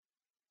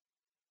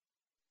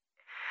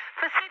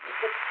For an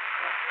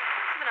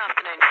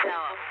afternoon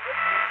shower.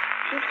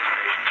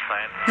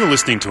 You're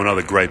listening to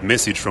another great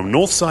message from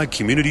Northside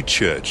Community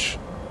Church.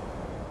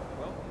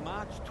 Well,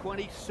 March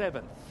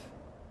 27th,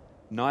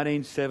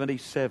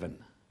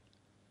 1977.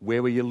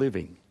 Where were you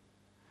living?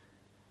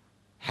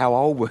 How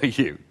old were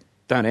you?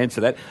 Don't answer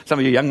that. Some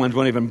of you young ones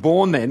weren't even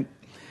born then.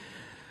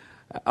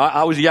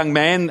 I was a young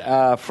man,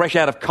 fresh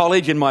out of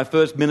college in my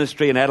first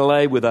ministry in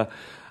Adelaide with a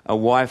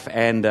wife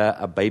and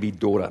a baby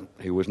daughter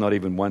who was not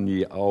even 1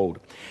 year old.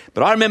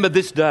 But I remember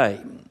this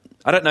day.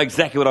 I don't know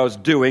exactly what I was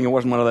doing. It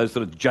wasn't one of those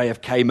sort of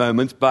JFK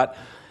moments, but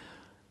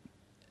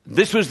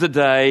this was the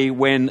day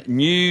when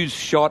news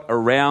shot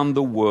around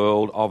the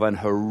world of an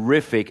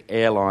horrific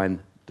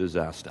airline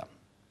disaster.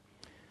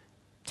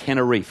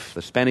 Tenerife,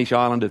 the Spanish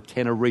island of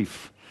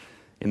Tenerife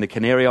in the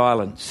Canary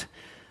Islands.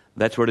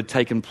 That's where it had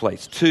taken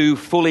place. 2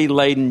 fully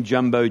laden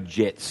jumbo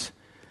jets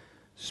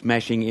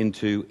smashing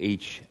into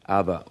each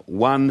other.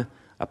 One,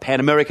 a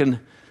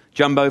Pan-American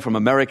jumbo from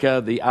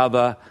America. The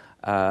other,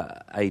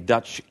 a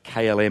Dutch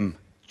KLM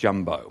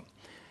jumbo.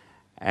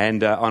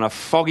 And on a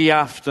foggy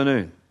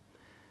afternoon,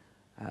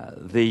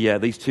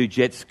 these 2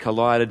 jets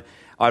collided,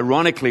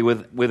 ironically,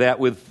 with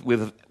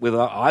either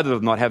of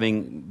them not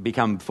having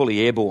become fully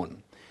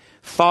airborne.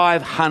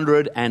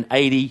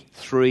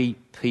 583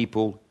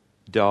 people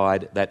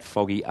died that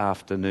foggy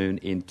afternoon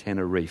in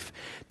Tenerife.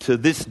 To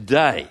this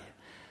day,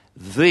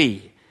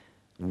 the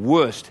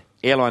worst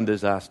airline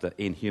disaster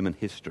in human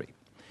history.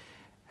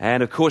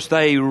 And of course,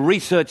 they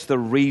researched the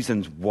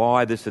reasons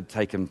why this had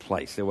taken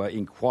place. There were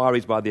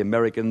inquiries by the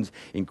Americans,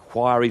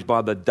 inquiries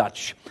by the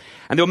Dutch.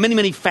 And there were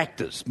many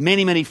factors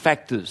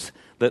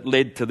that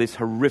led to this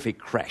horrific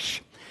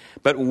crash.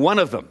 But one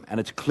of them, and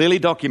it's clearly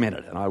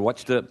documented, and I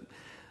watched a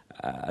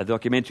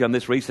documentary on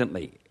this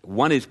recently.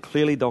 One is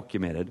clearly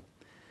documented.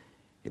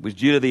 It was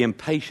due to the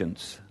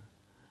impatience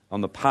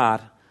on the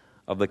part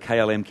of the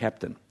KLM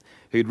captain,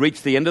 who'd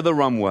reached the end of the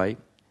runway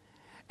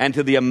and,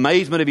 to the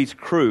amazement of his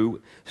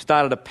crew,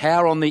 started to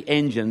power on the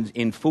engines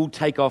in full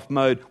takeoff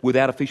mode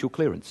without official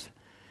clearance.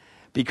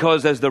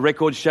 Because, as the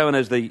records show and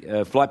as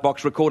the flight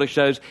box recorder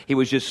shows, he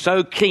was just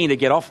so keen to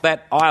get off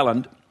that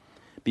island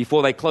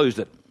before they closed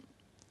it.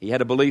 He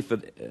had a belief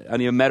that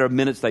only a matter of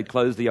minutes they'd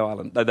close the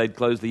island, they'd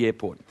close the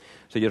airport.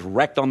 So he just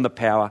racked on the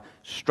power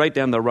straight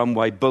down the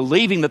runway,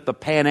 believing that the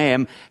Pan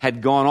Am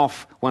had gone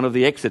off one of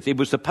the exits. It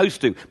was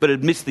supposed to, but it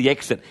had missed the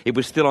exit. It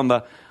was still on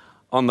the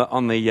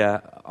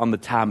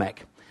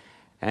tarmac.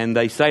 And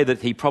they say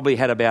that he probably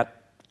had about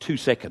 2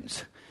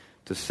 seconds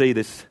to see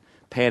this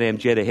Pan Am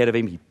jet ahead of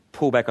him. He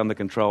pulled back on the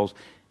controls.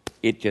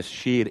 It just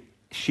sheared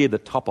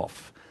the top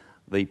off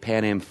the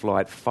Pan Am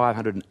flight.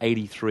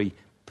 583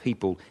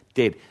 people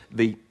dead.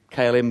 The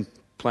KLM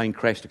plane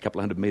crashed a couple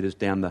of hundred metres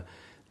down the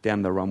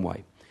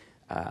runway.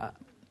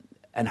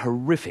 An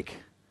horrific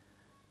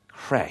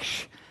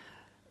crash,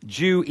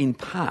 due in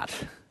part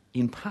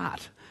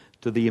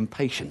to the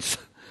impatience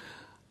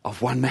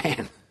of one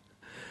man.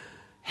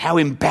 How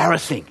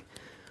embarrassing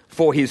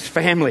for his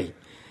family.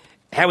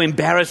 How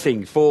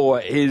embarrassing for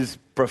his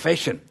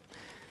profession.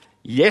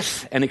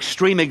 Yes, an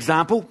extreme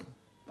example,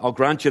 I'll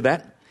grant you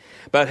that.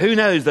 But who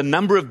knows the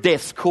number of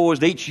deaths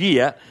caused each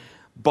year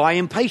by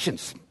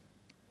impatience,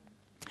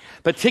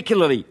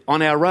 particularly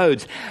on our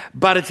roads.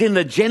 But it's in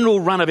the general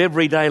run of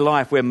everyday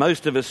life where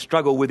most of us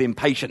struggle with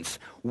impatience.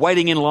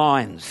 Waiting in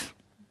lines,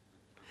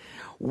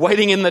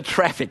 waiting in the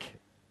traffic,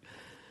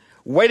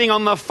 waiting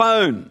on the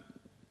phone.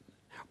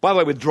 By the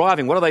way, with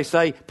driving, what do they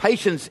say?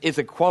 Patience is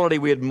a quality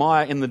we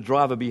admire in the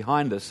driver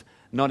behind us,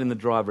 not in the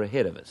driver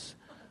ahead of us.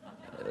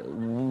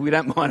 We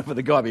don't mind it for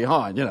the guy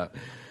behind, you know.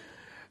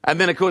 And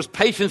then, of course,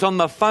 patience on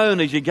the phone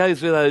as you go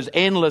through those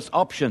endless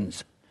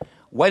options,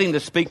 waiting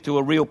to speak to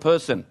a real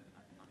person.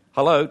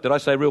 Hello, did I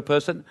say real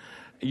person?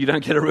 You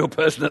don't get a real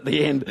person at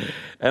the end.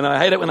 And I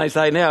hate it when they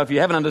say, now, if you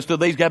haven't understood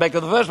these, go back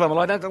to the first one. Well,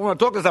 I don't want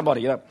to talk to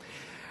somebody, you know.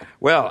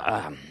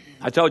 Well,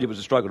 I told you it was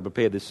a struggle to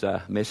prepare this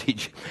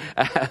message.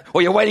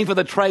 Or you're waiting for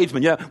the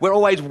tradesman. You know, we're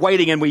always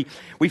waiting, and we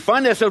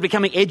find ourselves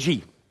becoming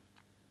edgy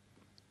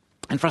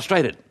and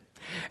frustrated.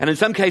 And in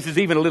some cases,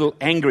 even a little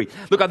angry.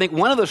 Look, I think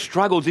one of the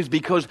struggles is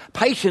because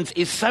patience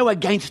is so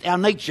against our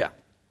nature.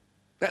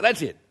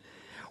 That's it.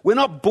 We're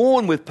not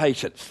born with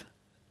patience.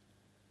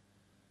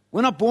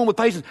 We're not born with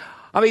patience.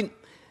 I mean,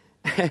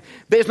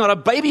 there's not a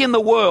baby in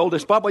the world,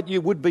 despite what you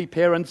would-be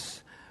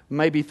parents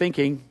may be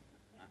thinking,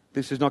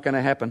 this is not going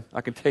to happen.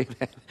 I can tell you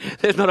that.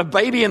 There's not a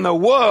baby in the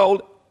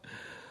world,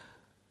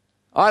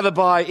 either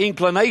by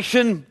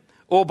inclination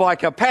or by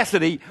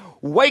capacity,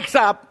 wakes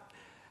up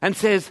and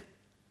says,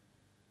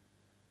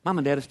 Mum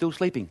and Dad are still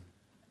sleeping.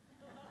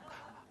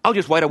 I'll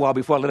just wait a while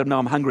before I let them know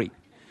I'm hungry.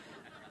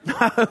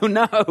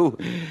 No.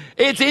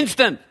 It's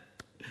instant.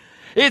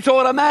 It's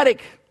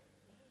automatic.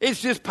 It's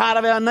just part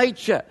of our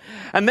nature.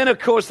 And then, of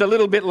course, a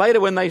little bit later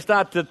when they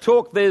start to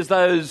talk, there's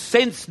those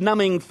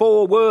sense-numbing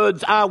 4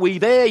 words, are we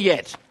there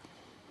yet?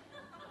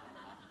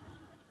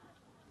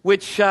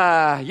 Which,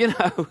 it's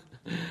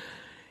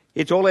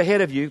all ahead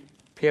of you,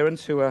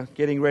 parents who are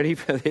getting ready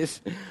for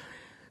this.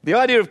 The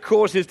idea, of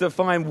course, is to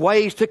find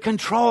ways to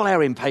control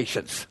our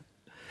impatience.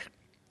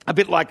 A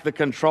bit like the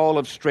control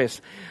of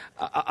stress.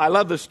 I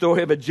love the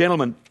story of a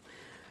gentleman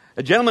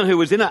who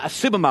was in a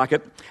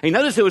supermarket. He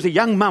noticed there was a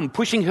young mum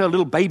pushing her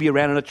little baby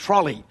around in a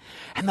trolley,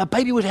 and the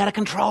baby was out of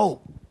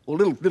control. Or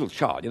little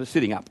child,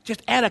 sitting up,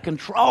 just out of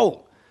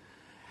control.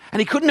 And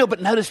he couldn't help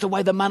but notice the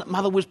way the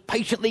mother was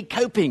patiently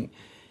coping.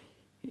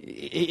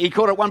 He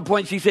caught her at one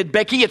point. She said,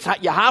 "Becky,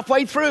 you're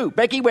halfway through.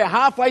 Becky, we're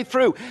halfway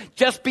through.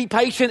 Just be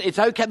patient. It's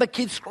okay." The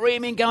kid's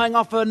screaming, going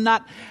off her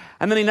nut.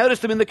 And then he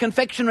noticed him in the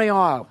confectionery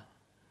aisle.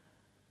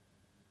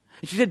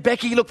 And she said,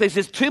 "Becky, look, there's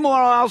just 2 more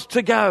aisles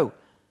to go.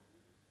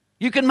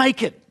 You can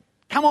make it.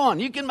 Come on,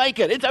 you can make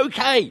it. It's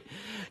okay."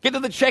 Get to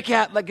the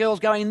checkout, the girl's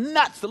going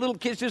nuts. The little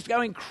kid's just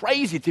going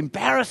crazy. It's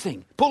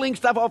embarrassing. Pulling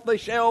stuff off the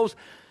shelves.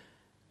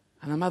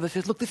 And the mother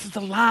says, "Look, this is the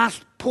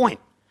last point.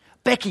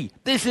 Becky,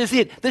 this is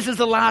it. This is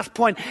the last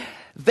point.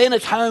 Then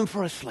it's home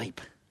for a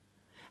sleep."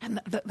 And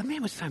the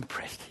man was so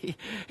impressed.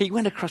 He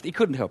went across, he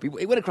couldn't help. He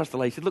went across the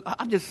lady. He said, "Look,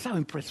 I'm just so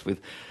impressed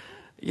with,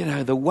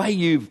 the way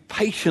you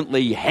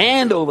patiently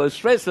handle the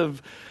stress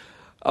of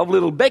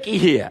little Becky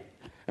here."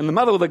 And the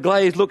mother with a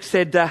glazed look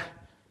said,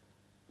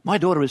 "My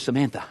daughter is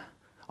Samantha.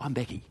 I'm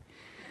Becky."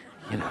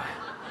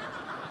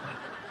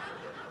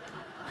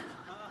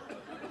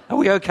 Are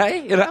we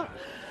okay?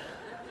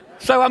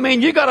 So,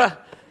 you got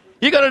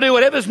to do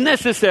whatever's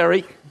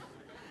necessary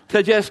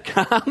to just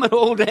calm it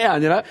all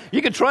down,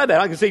 You can try that.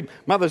 I can see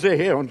mothers there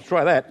here. I want to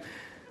try that.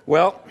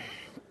 Well,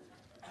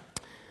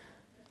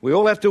 we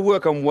all have to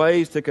work on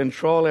ways to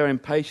control our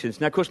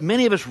impatience. Now, of course,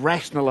 many of us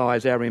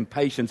rationalise our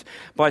impatience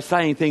by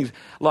saying things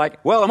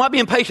like, "Well, I might be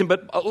impatient,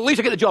 but at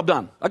least I get the job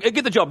done. I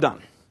get the job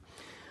done."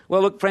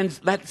 Well, look, friends,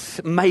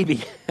 that's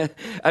maybe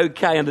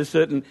okay under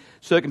certain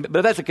circumstances,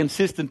 but that's a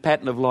consistent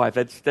pattern of life.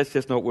 That's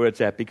just not where it's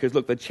at. Because,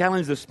 look, the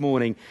challenge this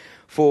morning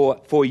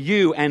for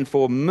you and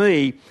for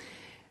me,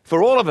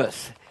 for all of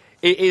us,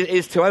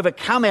 is to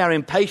overcome our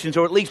impatience,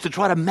 or at least to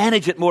try to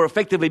manage it more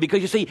effectively.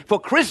 Because, you see, for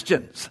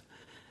Christians,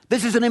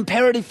 this is an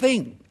imperative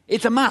thing.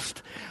 It's a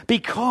must.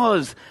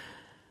 Because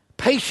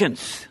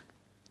patience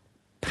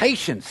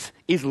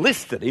is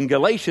listed in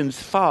Galatians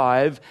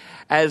 5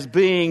 as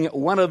being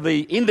one of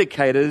the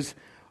indicators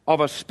of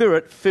a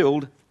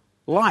Spirit-filled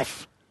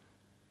life.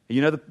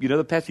 You know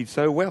the passage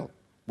so well.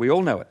 We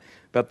all know it.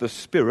 But the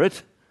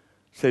Spirit,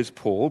 says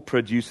Paul,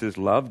 produces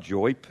love,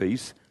 joy,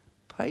 peace,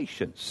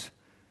 patience,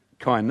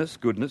 kindness,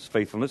 goodness,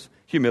 faithfulness,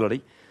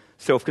 humility,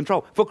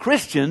 self-control. For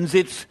Christians,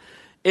 it's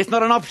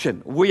not an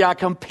option. We are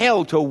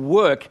compelled to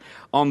work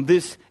on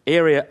this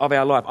area of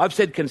our life. I've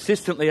said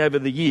consistently over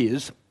the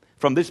years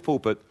from this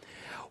pulpit,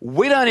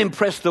 we don't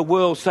impress the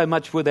world so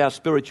much with our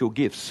spiritual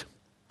gifts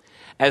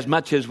as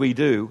much as we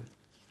do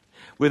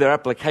with our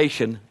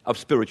application of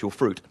spiritual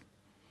fruit.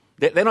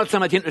 They're not so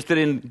much interested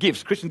in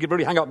gifts. Christians get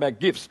really hung up about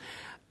gifts.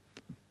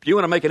 If you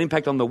want to make an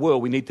impact on the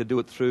world, we need to do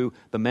it through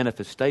the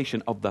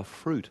manifestation of the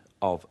fruit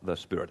of the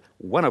Spirit,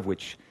 one of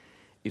which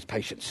is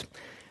patience.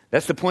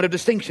 That's the point of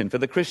distinction for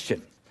the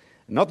Christian.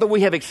 Not that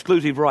we have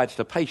exclusive rights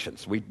to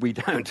patience. We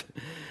don't.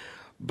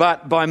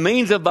 But by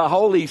means of the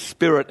Holy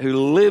Spirit who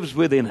lives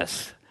within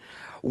us,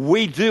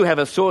 we do have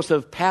a source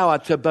of power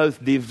to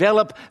both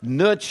develop,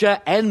 nurture,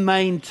 and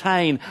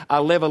maintain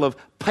a level of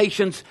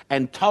patience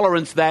and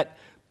tolerance that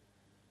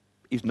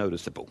is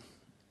noticeable.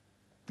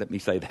 Let me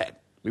say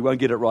that. We won't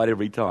get it right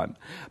every time,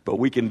 but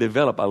we can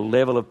develop a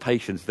level of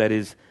patience that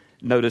is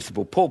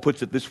noticeable. Paul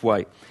puts it this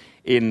way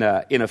in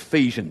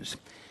Ephesians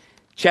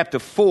chapter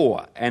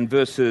 4 and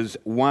verses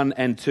 1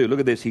 and 2. Look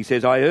at this. He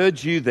says, "I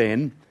urge you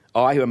then,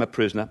 I who am a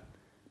prisoner,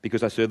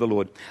 because I serve the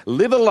Lord,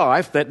 live a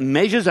life that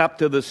measures up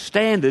to the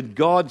standard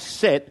God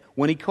set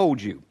when He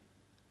called you."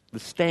 The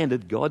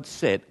standard God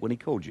set when He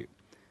called you.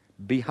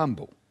 Be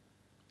humble,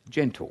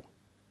 gentle,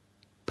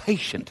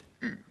 patient.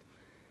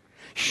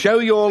 Show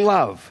your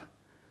love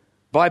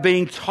by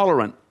being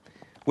tolerant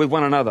with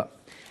one another.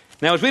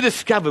 Now, as we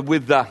discovered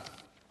with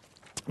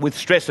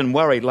stress and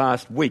worry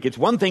last week, it's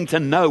one thing to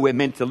know we're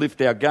meant to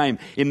lift our game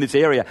in this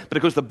area, but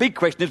of course the big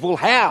question is, well,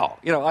 how?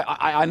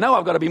 I know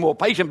I've got to be more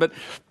patient, but,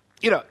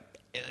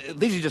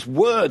 these are just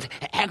words.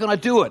 How can I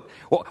do it?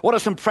 What are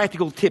some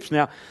practical tips?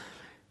 Now,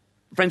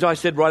 friends, I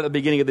said right at the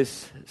beginning of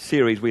this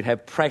series we'd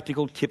have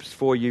practical tips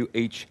for you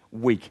each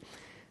week.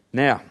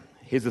 Now,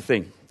 here's the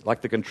thing.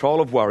 Like the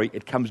control of worry,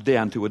 it comes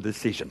down to a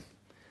decision.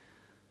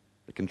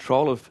 The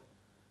control of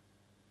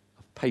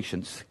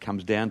patience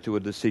comes down to a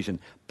decision.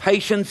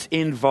 Patience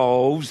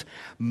involves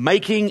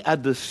making a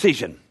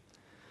decision.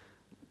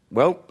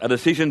 Well, a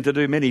decision to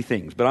do many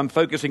things, but I'm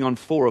focusing on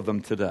 4 of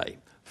them today.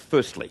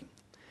 Firstly,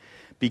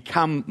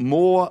 become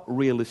more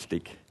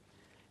realistic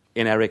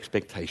in our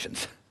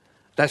expectations.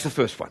 That's the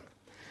first one.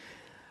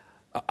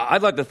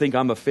 I'd like to think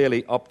I'm a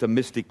fairly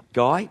optimistic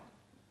guy,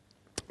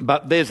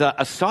 but there's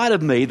a side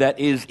of me that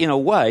is, in a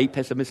way,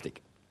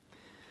 pessimistic.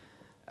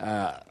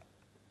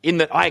 In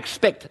that I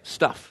expect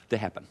stuff to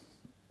happen.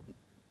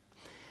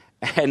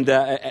 And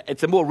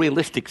it's a more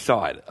realistic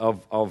side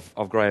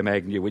of Graham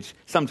Agnew, which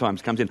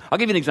sometimes comes in. I'll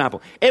give you an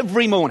example.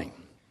 Every morning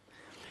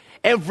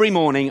Every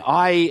morning,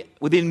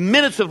 within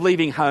minutes of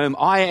leaving home,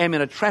 I am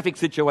in a traffic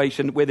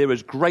situation where there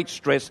is great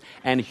stress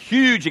and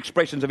huge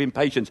expressions of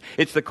impatience.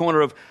 It's the corner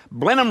of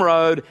Blenheim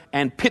Road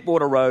and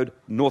Pittwater Road,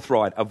 North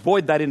Ryde.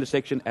 Avoid that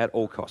intersection at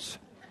all costs.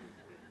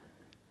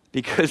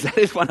 Because that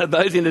is one of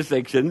those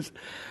intersections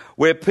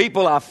where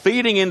people are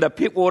feeding into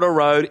Pittwater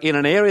Road in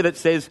an area that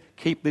says,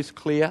 keep this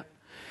clear.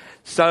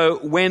 So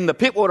when the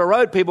Pittwater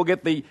Road people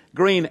get the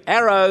green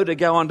arrow to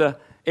go onto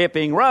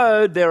Epping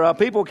Road, there are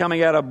people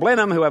coming out of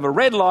Blenheim who have a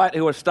red light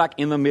who are stuck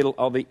in the middle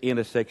of the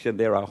intersection.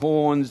 There are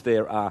horns,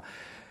 there are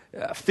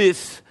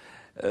fists,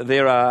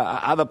 there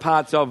are other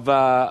parts of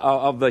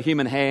the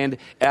human hand.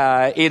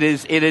 It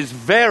is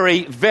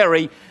very,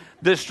 very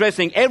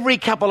distressing. Every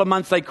couple of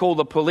months they call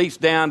the police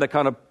down to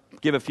kind of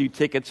give a few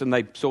tickets and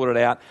they sort it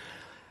out.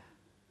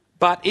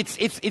 But it's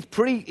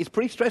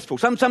pretty stressful.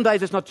 Some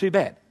days it's not too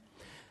bad.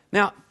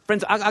 Now,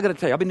 friends, I got to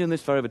tell you, I've been doing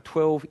this for over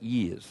 12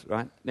 years,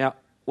 right? Now,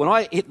 when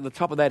I hit the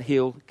top of that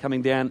hill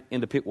coming down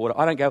into Pittwater,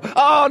 I don't go,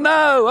 oh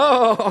no,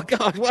 oh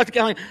God, what's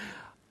going on?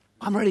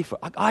 I'm ready for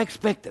it. I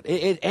expect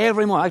it.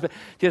 Every morning.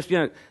 Just,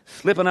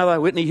 slip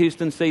another Whitney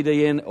Houston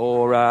CD in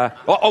or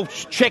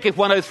check if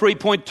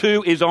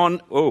 103.2 is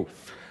on. Oh,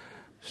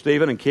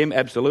 Stephen and Kim,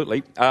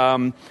 absolutely.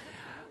 But,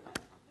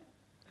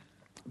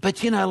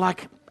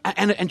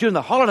 and during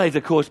the holidays,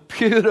 of course,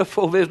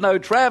 beautiful. There's no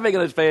traffic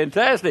and it's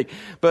fantastic.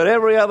 But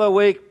every other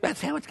week, that's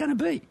how it's going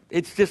to be.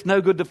 It's just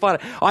no good to fight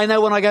it. I know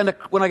when I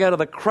go to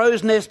the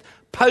Crow's Nest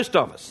post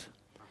office,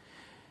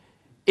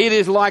 it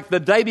is like the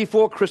day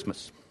before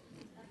Christmas,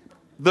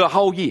 the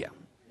whole year.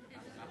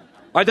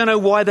 I don't know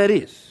why that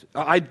is.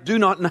 I do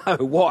not know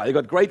why. They've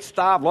got great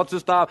staff, lots of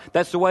staff.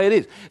 That's the way it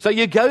is. So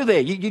you go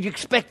there. You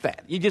expect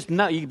that. You just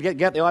know. You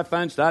get out the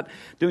iPhone, start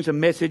doing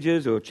some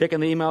messages or checking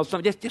the emails.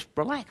 Something. Just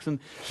relax and.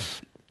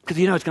 Because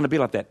you know it's going to be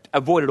like that.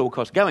 Avoid at all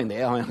costs going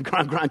there. I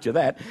grant you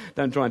that.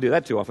 Don't try and do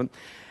that too often.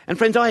 And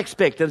friends, I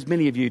expect, as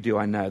many of you do,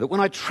 I know, that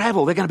when I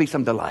travel, there are going to be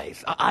some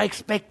delays. I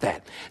expect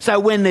that. So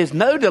when there's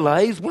no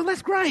delays, well,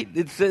 that's great.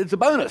 It's a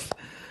bonus.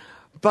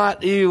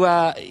 But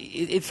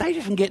it saves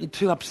you from getting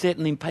too upset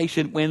and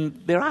impatient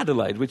when there are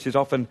delays, which is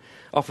often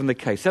the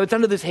case. So it's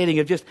under this heading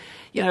of just,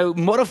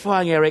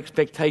 modifying our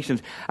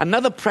expectations.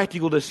 Another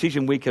practical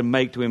decision we can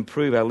make to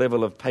improve our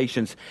level of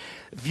patience: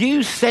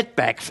 view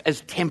setbacks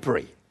as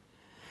temporary.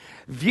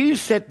 View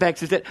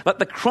setbacks as that, like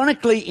the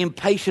chronically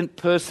impatient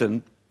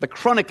person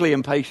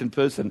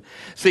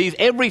sees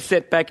every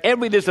setback,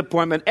 every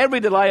disappointment,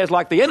 every delay as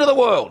like the end of the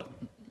world.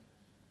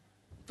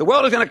 The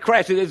world is going to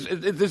crash.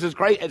 This is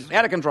great. It's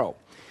out of control.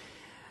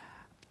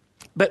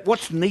 But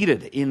what's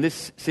needed in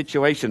this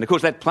situation, of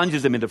course, that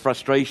plunges them into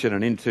frustration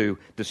and into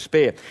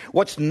despair.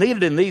 What's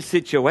needed in these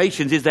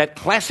situations is that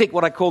classic,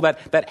 what I call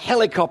that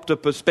helicopter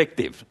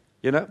perspective,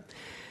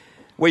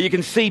 where you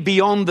can see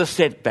beyond the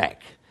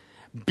setback,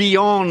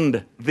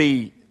 beyond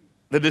the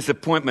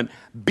disappointment,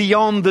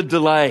 beyond the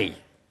delay.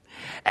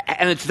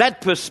 And it's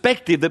that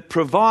perspective that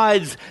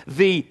provides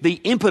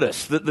the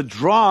impetus, the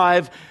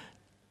drive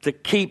to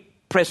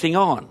keep pressing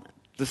on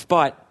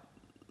despite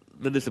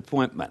the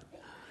disappointment.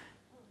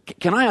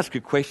 Can I ask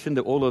a question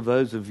to all of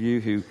those of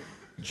you who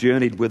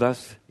journeyed with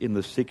us in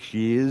the 6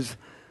 years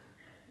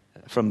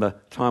from the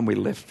time we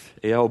left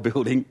the old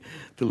building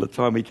till the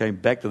time we came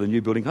back to the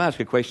new building? Can I ask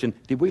a question?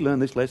 Did we learn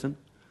this lesson?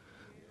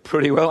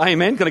 Pretty well.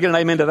 Amen. Can I get an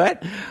amen to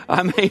that?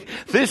 I mean,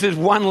 this is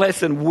one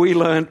lesson we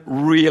learned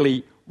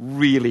really,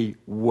 really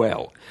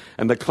well.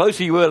 And the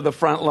closer you were to the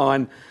front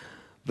line,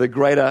 the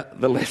greater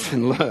the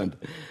lesson learned.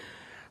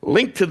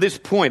 Linked to this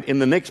point in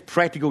the next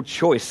practical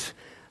choice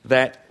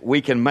that we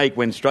can make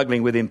when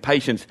struggling with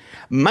impatience: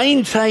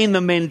 maintain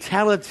the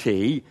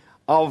mentality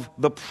of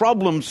the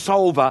problem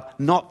solver,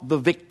 not the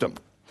victim.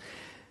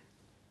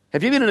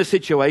 Have you been in a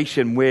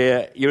situation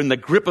where you're in the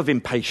grip of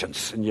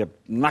impatience and your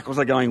knuckles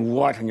are going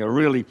white and you're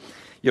really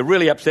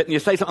upset and you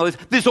say something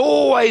like this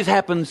always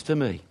happens to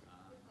me.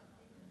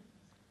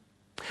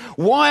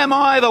 Why am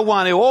I the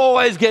one who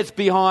always gets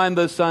behind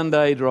the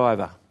Sunday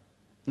driver?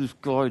 This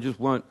guy just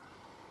won't.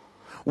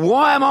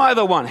 Why am I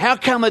the one? How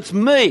come it's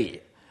me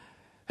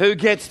who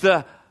gets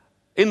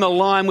in the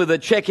line with a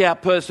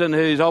checkout person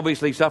who's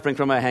obviously suffering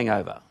from a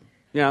hangover?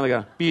 They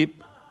go,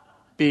 beep,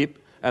 beep.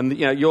 And,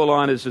 your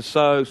line is just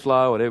so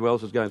slow and everyone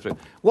else is going through.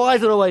 Why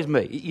is it always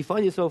me? You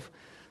find yourself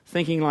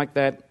thinking like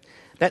that.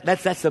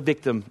 That's the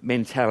victim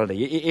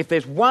mentality. If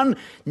there's one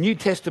New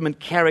Testament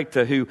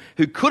character who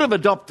could have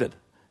adopted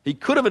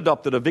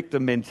a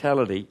victim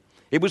mentality,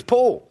 it was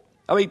Paul.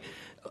 I mean,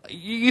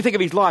 you think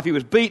of his life. He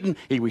was beaten.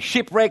 He was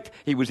shipwrecked.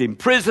 He was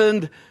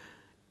imprisoned.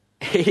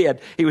 He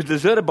was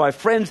deserted by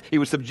friends. He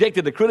was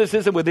subjected to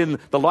criticism within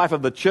the life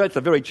of the church, the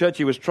very church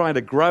he was trying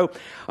to grow.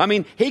 I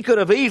mean, he could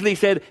have easily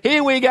said,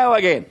 here we go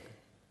again.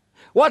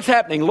 What's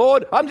happening,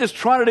 Lord? I'm just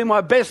trying to do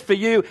my best for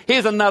you.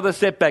 Here's another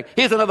setback.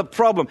 Here's another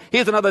problem.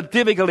 Here's another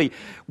difficulty.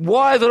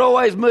 Why is it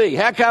always me?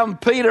 How come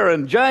Peter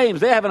and James,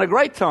 they're having a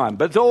great time,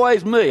 but it's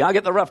always me? I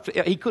get the rough...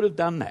 He could have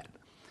done that.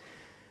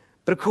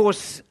 But of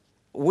course,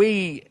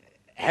 we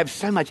have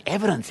so much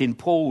evidence in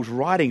Paul's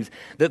writings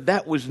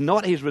that was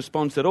not his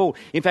response at all.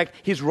 In fact,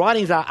 his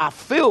writings are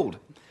filled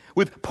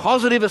with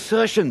positive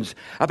assertions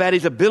about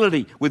his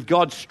ability with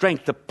God's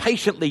strength to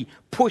patiently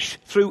push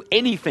through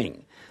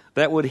anything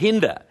that would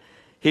hinder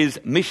his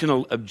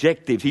missional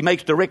objectives. He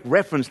makes direct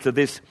reference to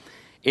this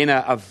in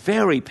a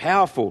very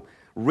powerful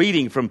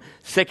reading from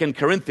 2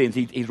 Corinthians.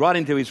 He's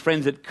writing to his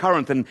friends at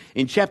Corinth, and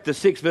in chapter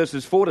 6,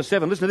 verses 4 to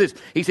 7, listen to this.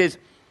 He says,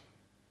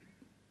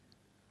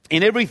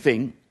 In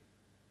everything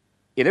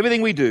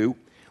we do,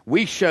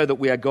 we show that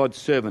we are God's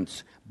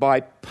servants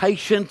by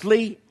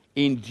patiently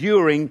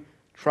enduring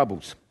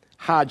troubles,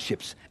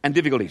 hardships, and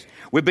difficulties.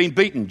 We've been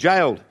beaten,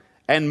 jailed,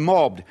 and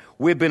mobbed.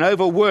 We've been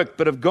overworked,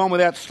 but have gone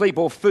without sleep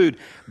or food.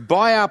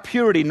 By our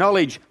purity,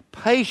 knowledge,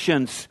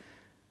 patience,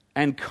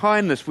 and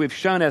kindness, we've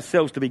shown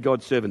ourselves to be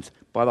God's servants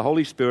by the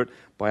Holy Spirit,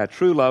 by our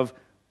true love,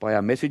 by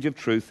our message of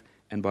truth,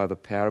 and by the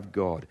power of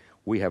God.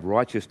 We have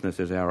righteousness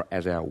as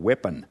our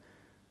weapon,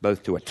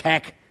 both to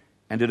attack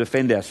and to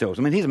defend ourselves.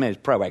 I mean, here's a man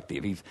who's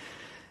proactive.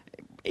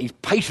 He's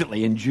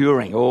patiently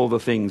enduring all the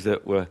things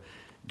that were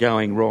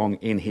going wrong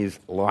in his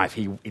life.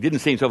 He didn't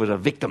see himself as a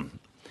victim.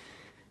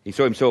 He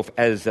saw himself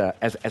as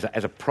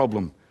a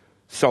problem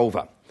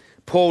solver.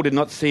 Paul did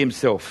not see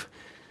himself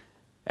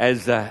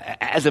as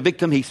a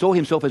victim. He saw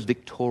himself as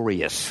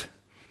victorious.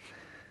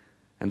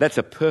 And that's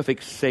a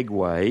perfect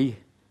segue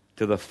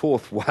to the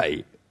fourth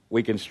way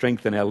we can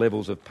strengthen our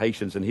levels of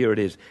patience. And here it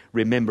is.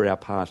 Remember our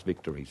past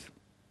victories.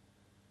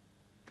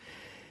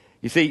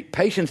 You see,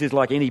 patience is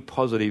like any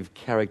positive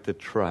character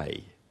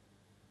trait.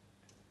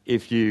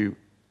 If you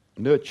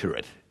nurture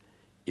it,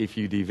 if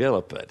you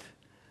develop it,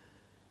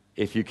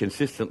 if you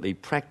consistently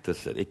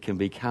practice it, it can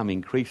become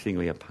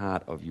increasingly a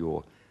part of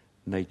your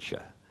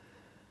nature.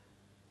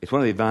 It's one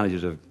of the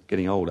advantages of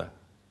getting older.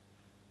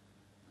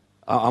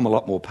 I'm a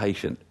lot more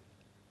patient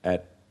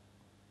at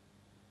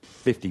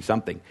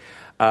 50-something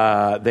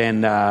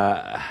than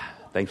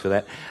thanks for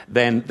that,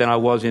 than I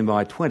was in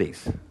my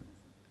 20s,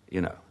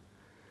 you know.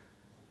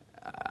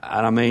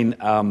 And I mean,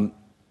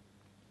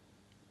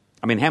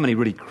 how many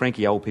really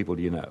cranky old people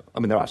do you know? I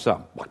mean, there are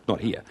some, not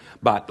here,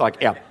 but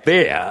like out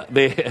there.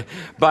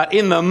 But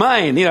in the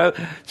main, you know,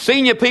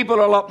 senior people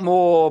are a lot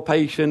more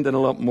patient and a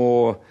lot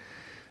more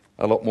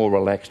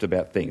relaxed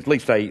about things. At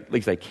least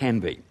they can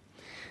be.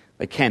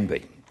 They can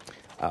be.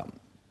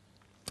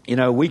 You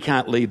know, we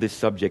can't leave this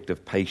subject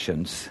of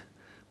patience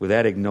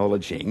without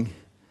acknowledging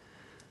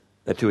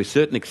that to a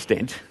certain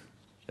extent,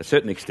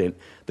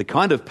 the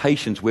kind of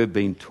patience we've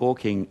been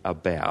talking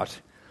about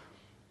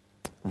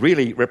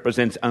really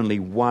represents only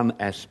one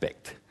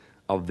aspect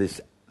of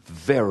this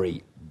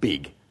very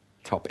big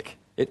topic.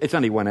 It's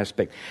only one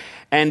aspect.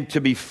 And to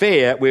be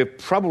fair, we've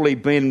probably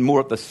been more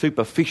at the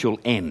superficial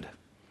end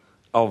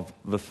of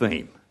the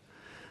theme.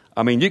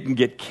 I mean, you can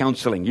get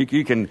counselling.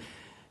 You can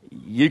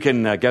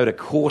go to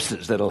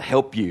courses that'll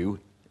help you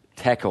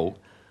tackle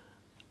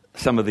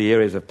some of the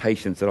areas of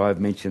patience that I've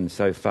mentioned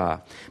so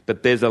far.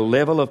 But there's a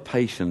level of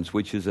patience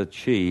which is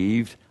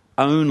achieved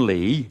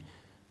only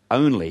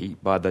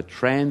by the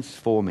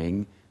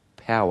transforming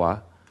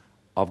power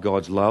of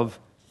God's love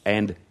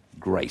and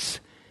grace.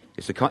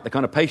 It's the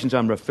kind of patience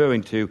I'm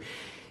referring to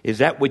is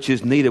that which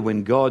is needed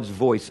when God's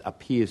voice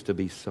appears to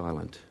be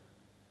silent.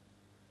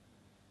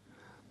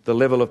 The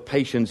level of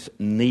patience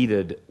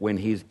needed when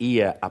his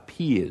ear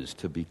appears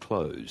to be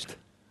closed.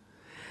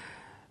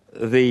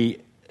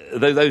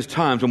 Those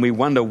times when we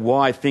wonder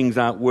why things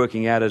aren't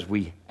working out as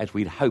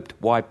we'd hoped,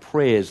 why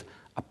prayers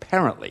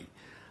apparently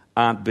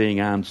aren't being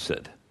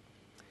answered.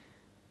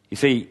 You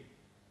see,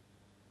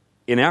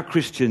 in our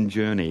Christian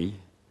journey,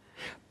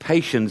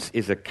 patience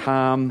is a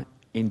calm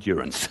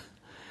endurance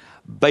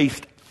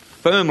based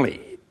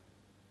firmly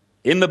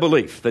in the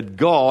belief that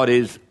God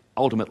is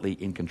ultimately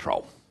in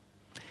control.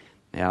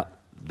 Now,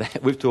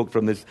 we've talked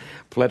from this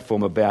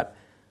platform about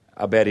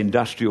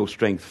industrial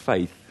strength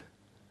faith.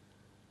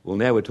 Well,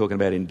 now we're talking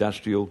about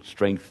industrial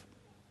strength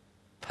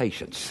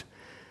patience.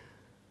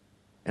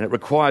 And it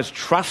requires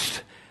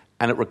trust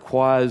and it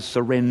requires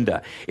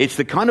surrender. It's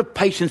the kind of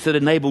patience that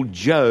enabled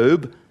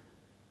Job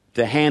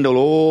to handle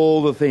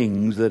all the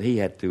things that he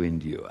had to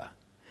endure.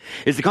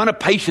 It's the kind of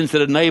patience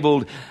that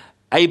enabled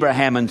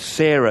Abraham and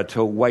Sarah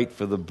to wait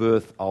for the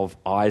birth of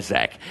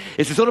Isaac.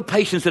 It's the sort of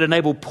patience that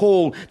enabled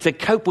Paul to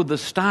cope with the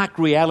stark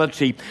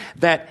reality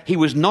that he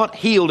was not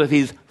healed of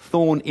his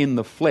thorn in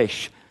the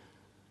flesh,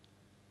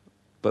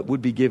 but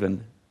would be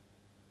given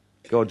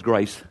God's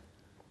grace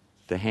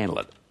to handle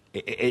it.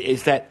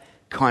 It's that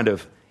kind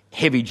of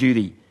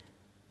heavy-duty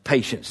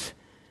patience.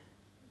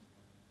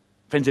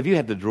 Friends, have you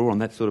had to draw on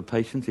that sort of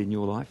patience in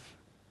your life?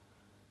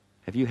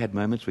 Have you had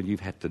moments when you've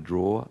had to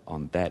draw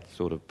on that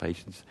sort of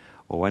patience?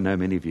 Oh, I know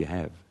many of you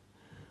have.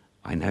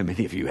 I know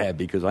many of you have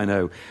because I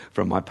know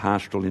from my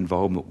pastoral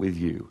involvement with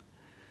you.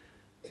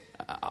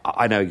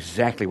 I know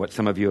exactly what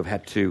some of you have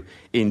had to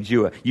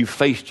endure. You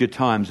faced your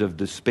times of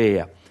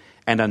despair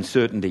and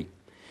uncertainty.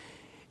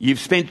 You've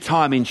spent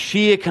time in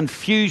sheer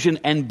confusion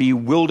and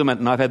bewilderment,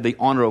 and I've had the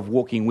honour of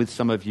walking with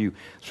some of you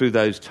through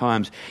those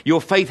times.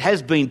 Your faith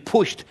has been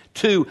pushed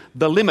to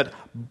the limit,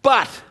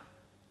 but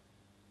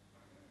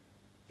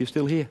you're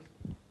still here.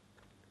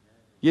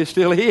 You're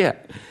still here.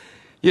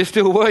 You're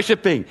still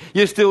worshipping.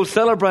 You're still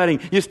celebrating.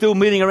 You're still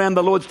meeting around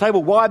the Lord's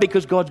table. Why?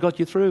 Because God's got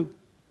you through.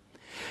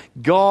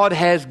 God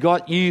has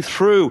got you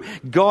through.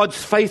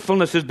 God's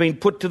faithfulness has been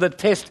put to the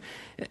test.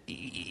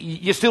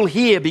 You're still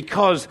here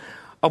because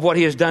of what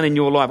he has done in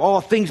your life. Oh,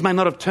 things may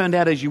not have turned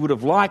out as you would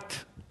have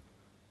liked.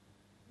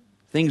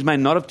 Things may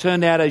not have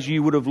turned out as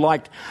you would have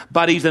liked,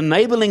 but he's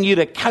enabling you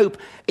to cope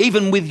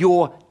even with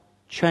your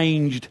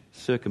changed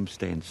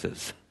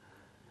circumstances,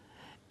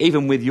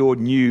 even with your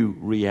new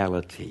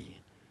reality.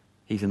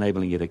 He's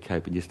enabling you to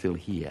cope and you're still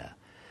here.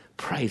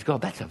 Praise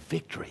God. That's a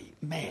victory.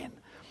 Man,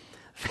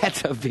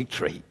 that's a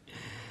victory.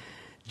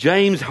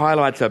 James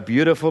highlights a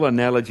beautiful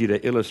analogy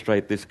to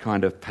illustrate this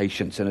kind of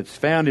patience, and it's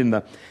found in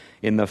the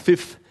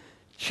 5th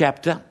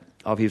chapter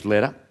of his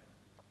letter.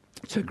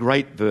 It's a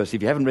great verse.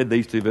 If you haven't read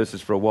these two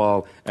verses for a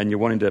while and you're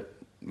wanting to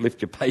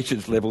lift your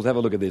patience levels, have a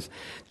look at this.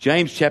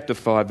 James chapter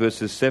 5,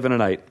 verses 7 and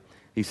 8.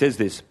 He says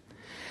this: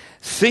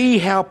 "See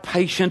how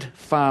patient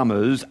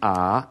farmers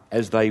are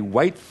as they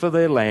wait for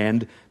their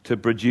land to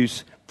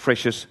produce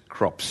precious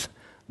crops.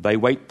 They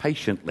wait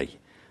patiently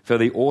for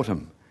the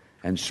autumn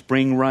and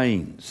spring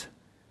rains.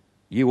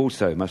 You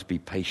also must be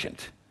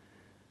patient.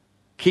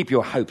 Keep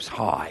your hopes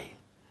high."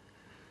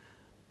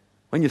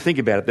 When you think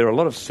about it, there are a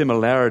lot of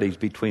similarities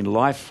between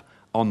life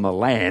on the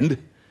land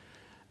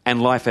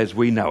and life as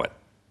we know it.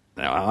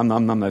 Now, I'm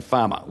no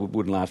farmer. It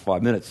wouldn't last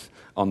 5 minutes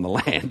on the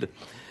land.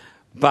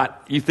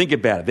 But you think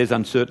about it. There's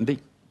uncertainty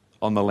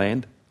on the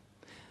land.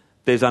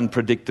 There's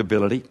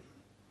unpredictability.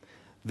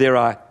 There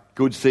are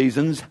good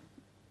seasons,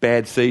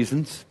 bad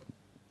seasons,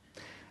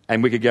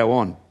 and we could go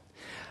on.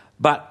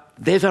 But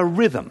there's a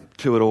rhythm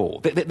to it all.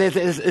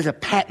 There's a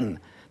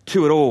pattern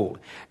to it all.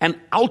 And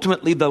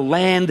ultimately the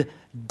land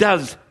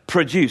does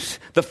produce.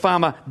 The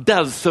farmer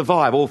does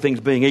survive, all things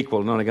being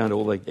equal. I'm not going into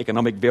all the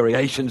economic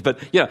variations, but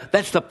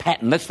that's the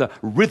pattern, that's the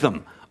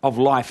rhythm of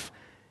life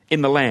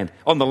in the land,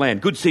 on the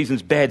land. Good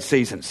seasons, bad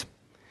seasons.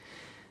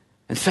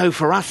 And so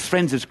for us,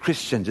 friends, as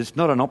Christians, it's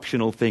not an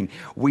optional thing.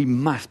 We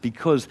must,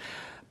 because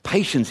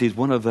patience is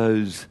one of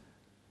those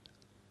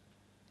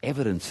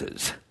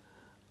evidences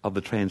of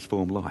the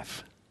transformed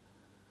life.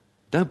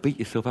 Don't beat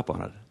yourself up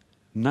on it.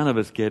 None of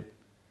us get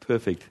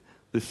perfect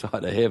this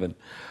side of heaven.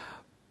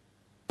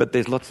 But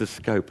there's lots of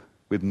scope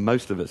with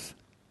most of us,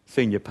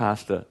 senior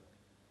pastor,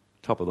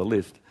 top of the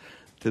list,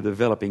 to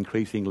develop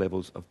increasing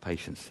levels of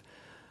patience.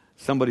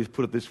 Somebody's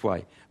put it this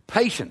way: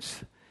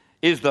 patience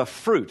is the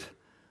fruit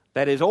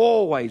that is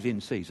always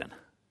in season.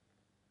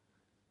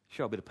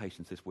 Show a bit of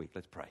patience this week.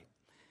 Let's pray.